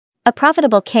A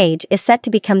Profitable Cage is set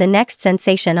to become the next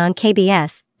sensation on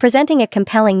KBS, presenting a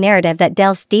compelling narrative that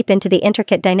delves deep into the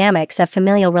intricate dynamics of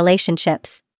familial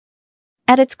relationships.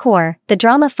 At its core, the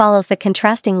drama follows the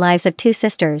contrasting lives of two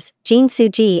sisters, Jin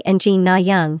Soo-ji and Jin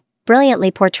Na-young,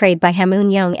 brilliantly portrayed by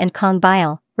Eun Jung and Kang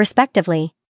Byul,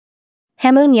 respectively.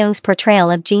 Eun Jung's portrayal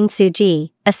of Jin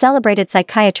Soo-ji, a celebrated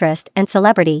psychiatrist and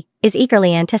celebrity, is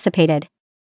eagerly anticipated.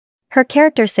 Her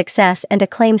character's success and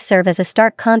acclaim serve as a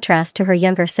stark contrast to her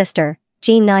younger sister,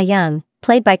 Jin Na-young,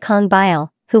 played by Kang Byul,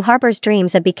 who harbors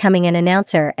dreams of becoming an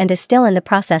announcer and is still in the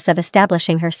process of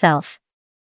establishing herself.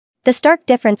 The stark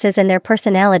differences in their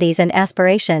personalities and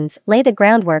aspirations lay the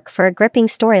groundwork for a gripping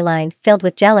storyline filled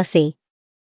with jealousy,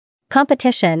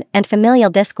 competition, and familial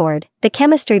discord. The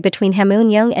chemistry between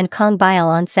Eun Jung and Kang Byul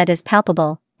on set is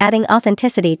palpable, adding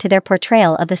authenticity to their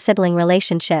portrayal of the sibling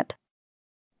relationship.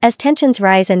 As tensions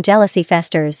rise and jealousy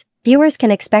festers, viewers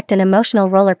can expect an emotional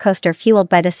roller coaster fueled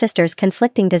by the sisters'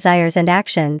 conflicting desires and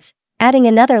actions. Adding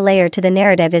another layer to the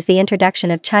narrative is the introduction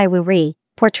of Chai Woo-ri,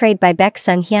 portrayed by Baek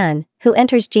Sung-hyun, who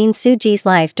enters Jin Soo-ji's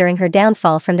life during her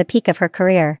downfall from the peak of her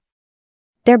career.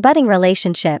 Their budding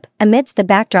relationship, amidst the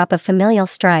backdrop of familial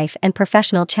strife and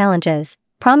professional challenges,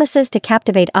 promises to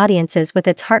captivate audiences with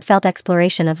its heartfelt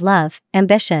exploration of love,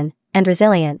 ambition, and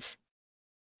resilience.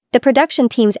 The production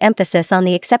team's emphasis on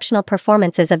the exceptional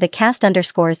performances of the cast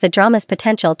underscores the drama's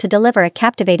potential to deliver a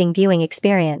captivating viewing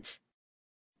experience.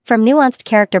 From nuanced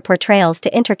character portrayals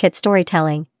to intricate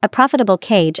storytelling, A Profitable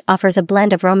Cage offers a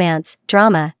blend of romance,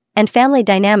 drama, and family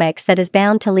dynamics that is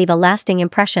bound to leave a lasting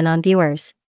impression on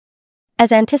viewers.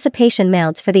 As anticipation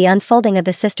mounts for the unfolding of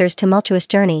the sisters' tumultuous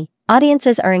journey,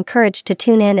 audiences are encouraged to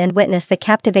tune in and witness the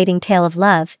captivating tale of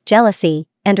love, jealousy,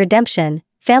 and redemption.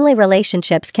 Family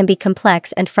relationships can be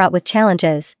complex and fraught with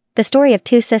challenges. The story of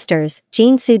two sisters,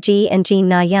 Jin Soo-ji and Jin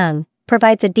Na-young,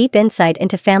 provides a deep insight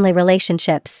into family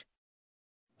relationships.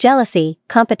 Jealousy,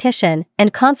 competition,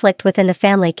 and conflict within the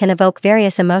family can evoke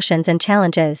various emotions and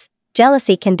challenges.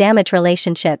 Jealousy can damage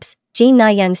relationships. Jin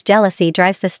Na-young's jealousy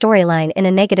drives the storyline in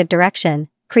a negative direction,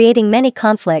 creating many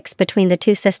conflicts between the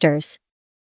two sisters.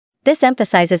 This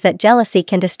emphasizes that jealousy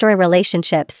can destroy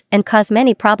relationships and cause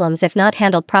many problems if not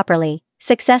handled properly.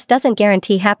 Success doesn't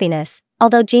guarantee happiness.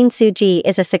 Although Jin Soo-ji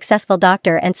is a successful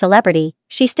doctor and celebrity,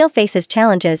 she still faces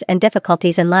challenges and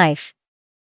difficulties in life.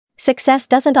 Success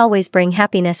doesn't always bring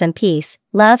happiness and peace.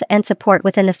 Love and support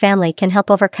within the family can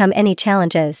help overcome any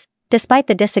challenges. Despite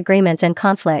the disagreements and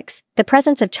conflicts, the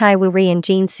presence of Chai Woo-ri in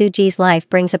Jin Soo-ji's life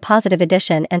brings a positive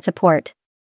addition and support.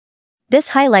 This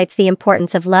highlights the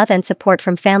importance of love and support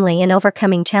from family in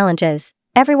overcoming challenges.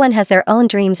 Everyone has their own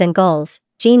dreams and goals.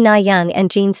 Jin Na-young and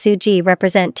Jin Soo-ji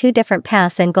represent two different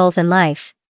paths and goals in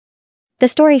life. The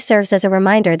story serves as a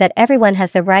reminder that everyone has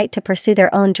the right to pursue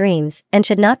their own dreams and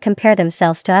should not compare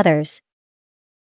themselves to others.